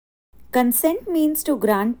Consent means to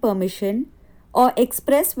grant permission or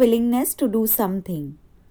express willingness to do something.